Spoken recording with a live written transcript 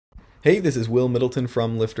Hey, this is Will Middleton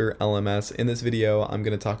from LifterLMS. In this video, I'm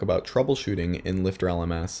going to talk about troubleshooting in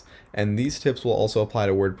LifterLMS, and these tips will also apply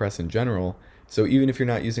to WordPress in general. So even if you're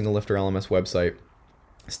not using a LifterLMS website,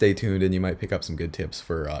 stay tuned and you might pick up some good tips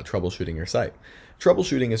for troubleshooting your site.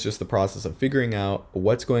 Troubleshooting is just the process of figuring out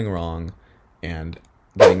what's going wrong and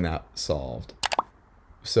getting that solved.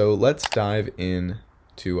 So let's dive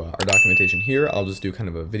into our documentation here. I'll just do kind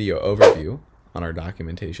of a video overview on our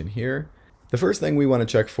documentation here. The first thing we want to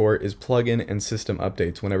check for is plugin and system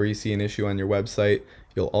updates. Whenever you see an issue on your website,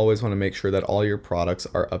 you'll always want to make sure that all your products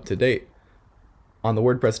are up to date. On the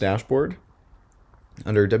WordPress dashboard,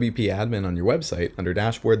 under WP Admin on your website, under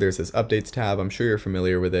Dashboard, there's this Updates tab. I'm sure you're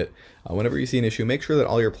familiar with it. Whenever you see an issue, make sure that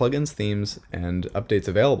all your plugins, themes, and updates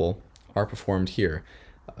available are performed here.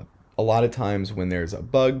 A lot of times when there's a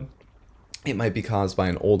bug, it might be caused by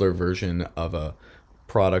an older version of a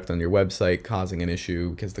product on your website causing an issue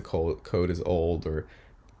because the code is old, or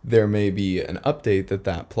there may be an update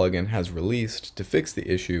that plugin has released to fix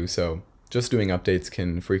the issue. So just doing updates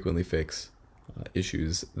can frequently fix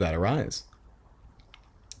issues that arise.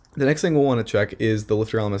 The next thing we'll want to check is the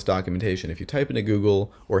LifterLMS documentation. If you type into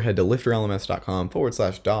Google or head to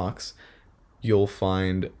lifterlms.com/docs, you'll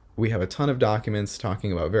find we have a ton of documents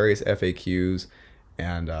talking about various FAQs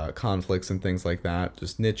and conflicts and things like that,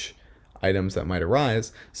 just niche items that might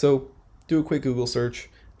arise. So do a quick Google search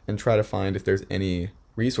and try to find if there's any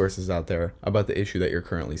resources out there about the issue that you're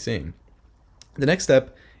currently seeing. The next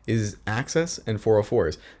step is access and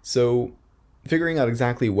 404s. So figuring out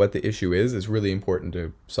exactly what the issue is really important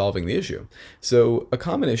to solving the issue. So a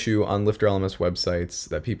common issue on LifterLMS websites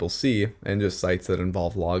that people see, and just sites that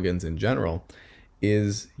involve logins in general,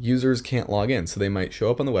 is users can't log in. So they might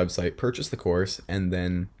show up on the website, purchase the course, and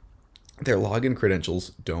then their login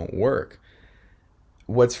credentials don't work.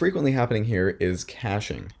 What's frequently happening here is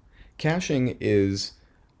caching. Caching is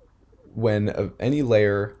when any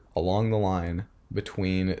layer along the line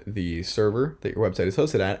between the server that your website is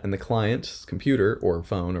hosted at and the client's computer or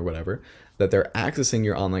phone or whatever that they're accessing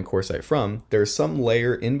your online course site from, there's some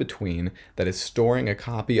layer in between that is storing a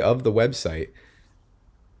copy of the website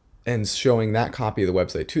and showing that copy of the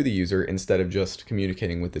website to the user instead of just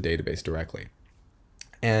communicating with the database directly.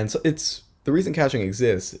 And so the reason caching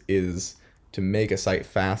exists is to make a site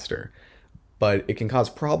faster, but it can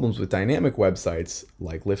cause problems with dynamic websites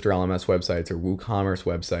like LifterLMS websites or WooCommerce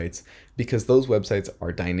websites because those websites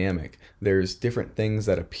are dynamic. There's different things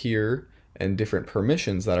that appear and different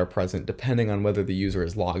permissions that are present depending on whether the user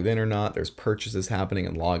is logged in or not. There's purchases happening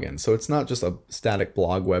and logins. So it's not just a static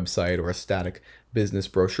blog website or a static business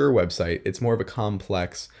brochure website. It's more of a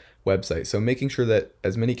complex website. So making sure that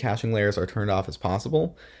as many caching layers are turned off as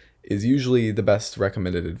possible is usually the best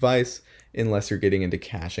recommended advice, unless you're getting into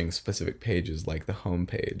caching specific pages like the home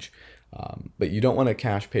page. But you don't want to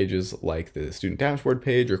cache pages like the student dashboard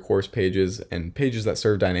page or course pages and pages that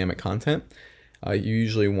serve dynamic content. You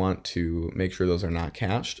usually want to make sure those are not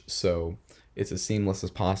cached, so it's as seamless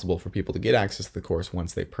as possible for people to get access to the course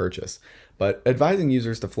once they purchase. But advising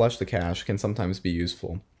users to flush the cache can sometimes be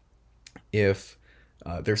useful if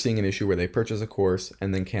they're seeing an issue where they purchase a course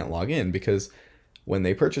and then can't log in, because when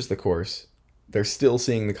they purchase the course, they're still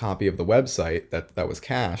seeing the copy of the website that was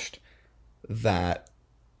cached that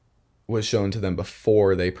was shown to them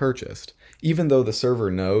before they purchased. Even though the server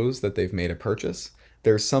knows that they've made a purchase,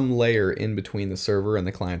 there's some layer in between the server and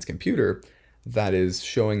the client's computer that is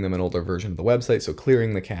showing them an older version of the website. So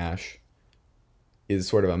clearing the cache is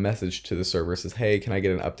sort of a message to the server, says, hey, can I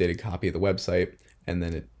get an updated copy of the website? And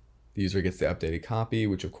then the user gets the updated copy,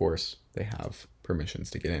 which of course they have permissions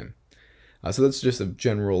to get in. So that's just a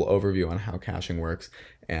general overview on how caching works.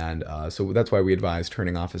 And so that's why we advise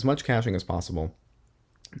turning off as much caching as possible,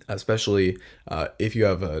 especially if you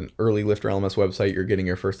have an early LifterLMS website, you're getting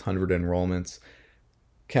your first 100 enrollments.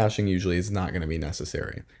 Caching usually is not going to be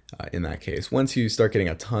necessary in that case. Once you start getting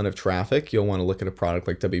a ton of traffic, you'll want to look at a product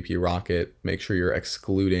like WP Rocket, make sure you're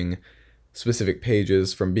excluding specific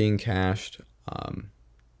pages from being cached,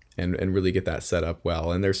 and really get that set up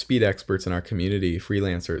well. And there's speed experts in our community,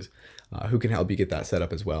 freelancers, who can help you get that set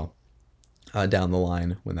up as well down the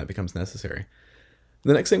line when that becomes necessary.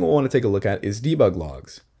 The next thing we'll want to take a look at is debug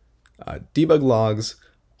logs. Debug logs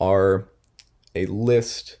are a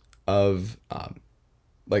list of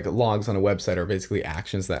like logs on a website are basically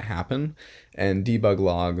actions that happen, and debug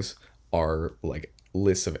logs are like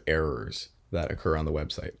lists of errors that occur on the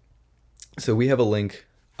website. So we have a link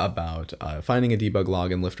about finding a debug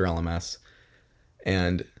log in LifterLMS,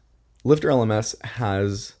 and LifterLMS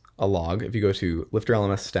has a log. If you go to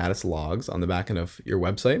LifterLMS status logs on the back end of your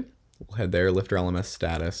website, we'll head there, LifterLMS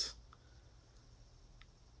status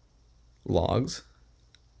logs.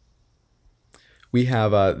 we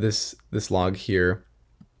have this log here,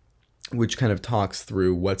 which kind of talks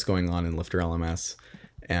through what's going on in LifterLMS,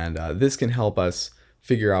 and this can help us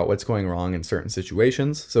figure out what's going wrong in certain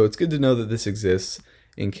situations. So it's good to know that this exists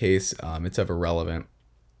in case it's ever relevant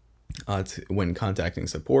when contacting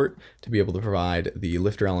support, to be able to provide the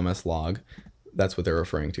LifterLMS log. That's what they're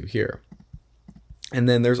referring to here. And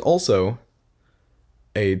then there's also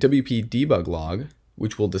a WP debug log,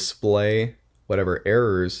 which will display whatever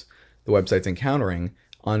errors the website's encountering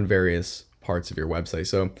on various parts of your website.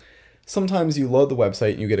 So sometimes you load the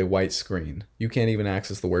website and you get a white screen. You can't even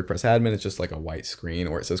access the WordPress admin. It's just like a white screen,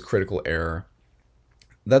 or it says critical error.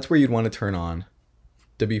 That's where you'd want to turn on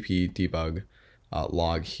WP debug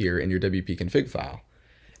log here in your WP config file.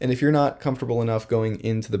 And if you're not comfortable enough going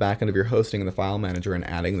into the back end of your hosting in the file manager and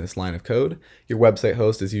adding this line of code, your website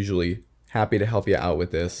host is usually happy to help you out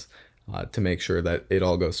with this to make sure that it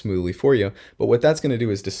all goes smoothly for you. But what that's going to do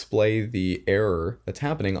is display the error that's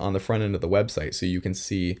happening on the front end of the website, so you can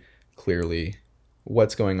see clearly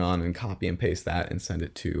what's going on and copy and paste that and send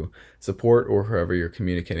it to support or whoever you're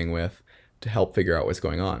communicating with to help figure out what's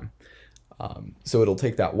going on. So it'll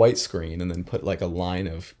take that white screen and then put like a line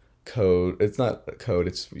of code. It's not code,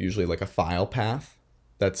 it's usually like a file path.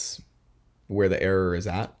 That's where the error is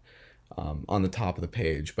at on the top of the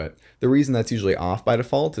page. But the reason that's usually off by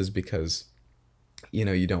default is because, you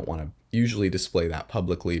know, you don't want to usually display that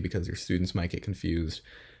publicly because your students might get confused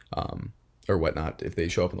or whatnot. If they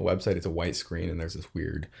show up on the website, it's a white screen and there's this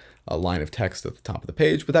weird line of text at the top of the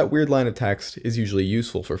page. But that weird line of text is usually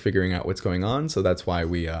useful for figuring out what's going on. So that's why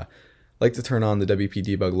we like to turn on the WP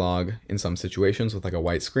debug log in some situations with like a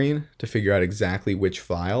white screen to figure out exactly which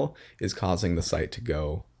file is causing the site to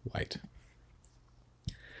go white.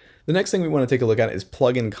 The next thing we want to take a look at is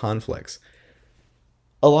plugin conflicts.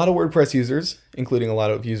 A lot of WordPress users, including a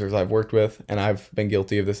lot of users I've worked with, and I've been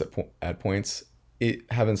guilty of this at points,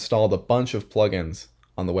 have installed a bunch of plugins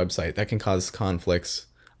on the website that can cause conflicts.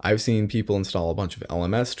 I've seen people install a bunch of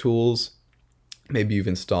LMS tools. Maybe you've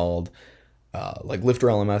installed like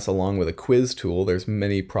LifterLMS along with a quiz tool. There's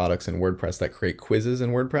many products in WordPress that create quizzes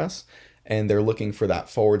in WordPress, and they're looking for that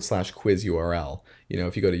 /quiz URL. You know,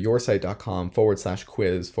 if you go to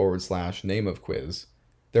yoursite.com/quiz/name of quiz,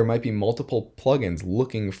 there might be multiple plugins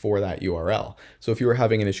looking for that URL. So if you were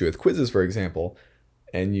having an issue with quizzes, for example,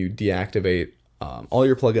 and you deactivate all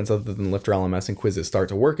your plugins other than LifterLMS and quizzes start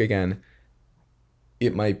to work again,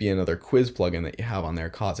 it might be another quiz plugin that you have on there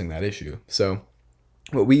causing that issue. So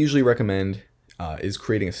what we usually recommend is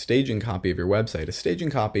creating a staging copy of your website. A staging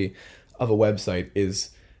copy of a website is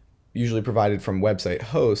usually provided from website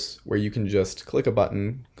hosts, where you can just click a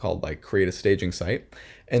button called like create a staging site,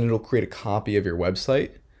 and it'll create a copy of your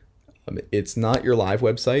website. It's not your live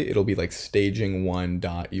website. It'll be like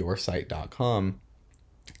staging1.yoursite.com.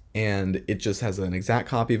 And it just has an exact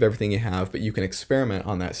copy of everything you have, but you can experiment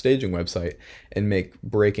on that staging website and make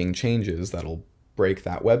breaking changes that'll break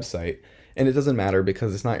that website. And it doesn't matter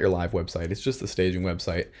because it's not your live website, it's just the staging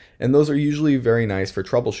website. And those are usually very nice for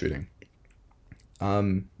troubleshooting.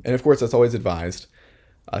 And of course, that's always advised.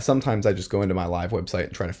 Sometimes I just go into my live website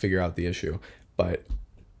and try to figure out the issue, but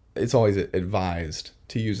it's always advised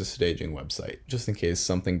to use a staging website just in case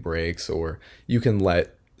something breaks, or you can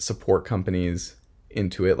let support companies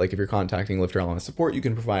into it. Like if you're contacting LifterLMS support, you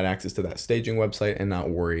can provide access to that staging website and not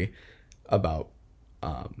worry about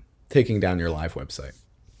taking down your live website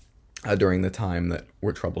during the time that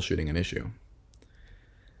we're troubleshooting an issue.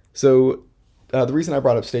 So the reason I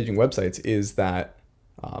brought up staging websites is that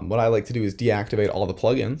what I like to do is deactivate all the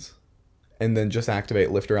plugins and then just activate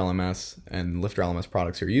LifterLMS and LifterLMS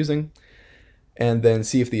products you're using, and then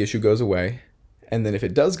see if the issue goes away. And then if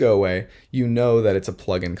it does go away, you know that it's a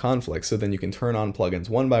plugin conflict. So then you can turn on plugins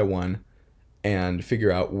one by one and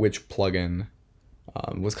figure out which plugin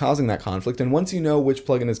was causing that conflict. And once you know which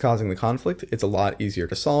plugin is causing the conflict, it's a lot easier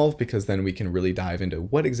to solve, because then we can really dive into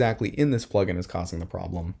what exactly in this plugin is causing the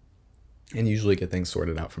problem and usually get things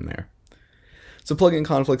sorted out from there. So plugin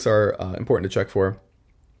conflicts are important to check for.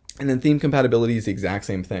 And then theme compatibility is the exact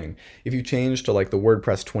same thing. If you change to like the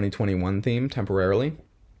WordPress 2021 theme temporarily,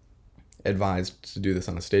 advised to do this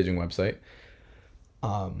on a staging website.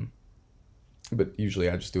 But usually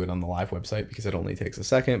I just do it on the live website because it only takes a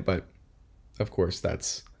second. But of course,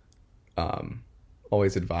 that's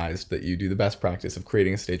always advised that you do the best practice of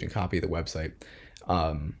creating a staging copy of the website.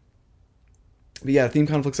 But yeah, theme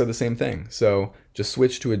conflicts are the same thing. So just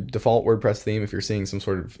switch to a default WordPress theme if you're seeing some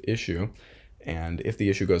sort of issue. And if the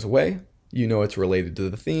issue goes away, you know it's related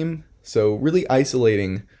to the theme. So really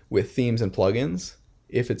isolating with themes and plugins,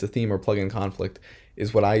 if it's a theme or plugin conflict,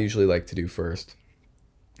 is what I usually like to do first,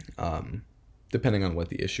 depending on what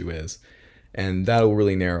the issue is. and that'll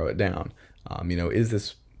really narrow it down. Is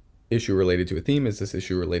this issue related to a theme? Is this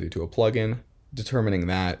issue related to a plugin? Determining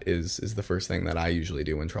that is the first thing that I usually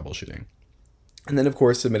do when troubleshooting. And then, of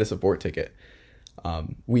course, submit a support ticket.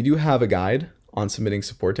 We do have a guide on submitting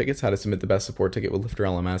support tickets, how to submit the best support ticket with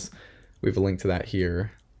LifterLMS. We have a link to that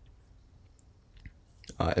here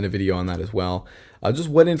and a video on that as well. Just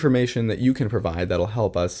what information that you can provide that'll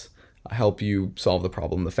help us help you solve the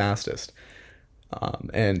problem the fastest.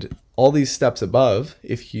 And all these steps above,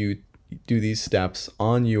 if you do these steps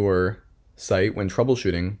on your site when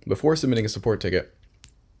troubleshooting before submitting a support ticket,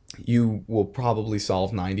 you will probably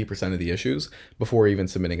solve 90% of the issues before even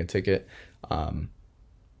submitting a ticket.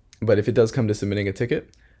 But if it does come to submitting a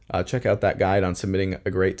ticket, check out that guide on submitting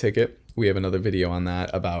a great ticket. We have another video on that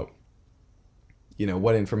about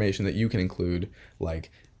what information that you can include,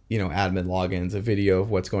 like admin logins, a video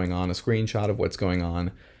of what's going on, a screenshot of what's going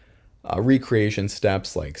on, recreation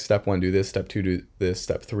steps like step 1 do this, step 2 do this,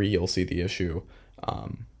 step 3 you'll see the issue.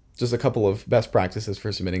 Just a couple of best practices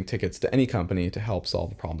for submitting tickets to any company to help solve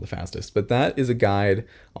the problem the fastest. But that is a guide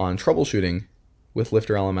on troubleshooting with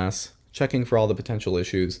LifterLMS, checking for all the potential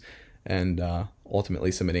issues, and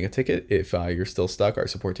ultimately submitting a ticket. If you're still stuck, our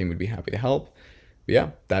support team would be happy to help. But yeah,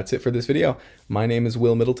 that's it for this video. My name is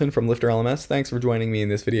Will Middleton from LifterLMS. Thanks for joining me in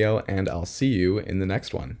this video, and I'll see you in the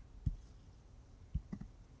next one.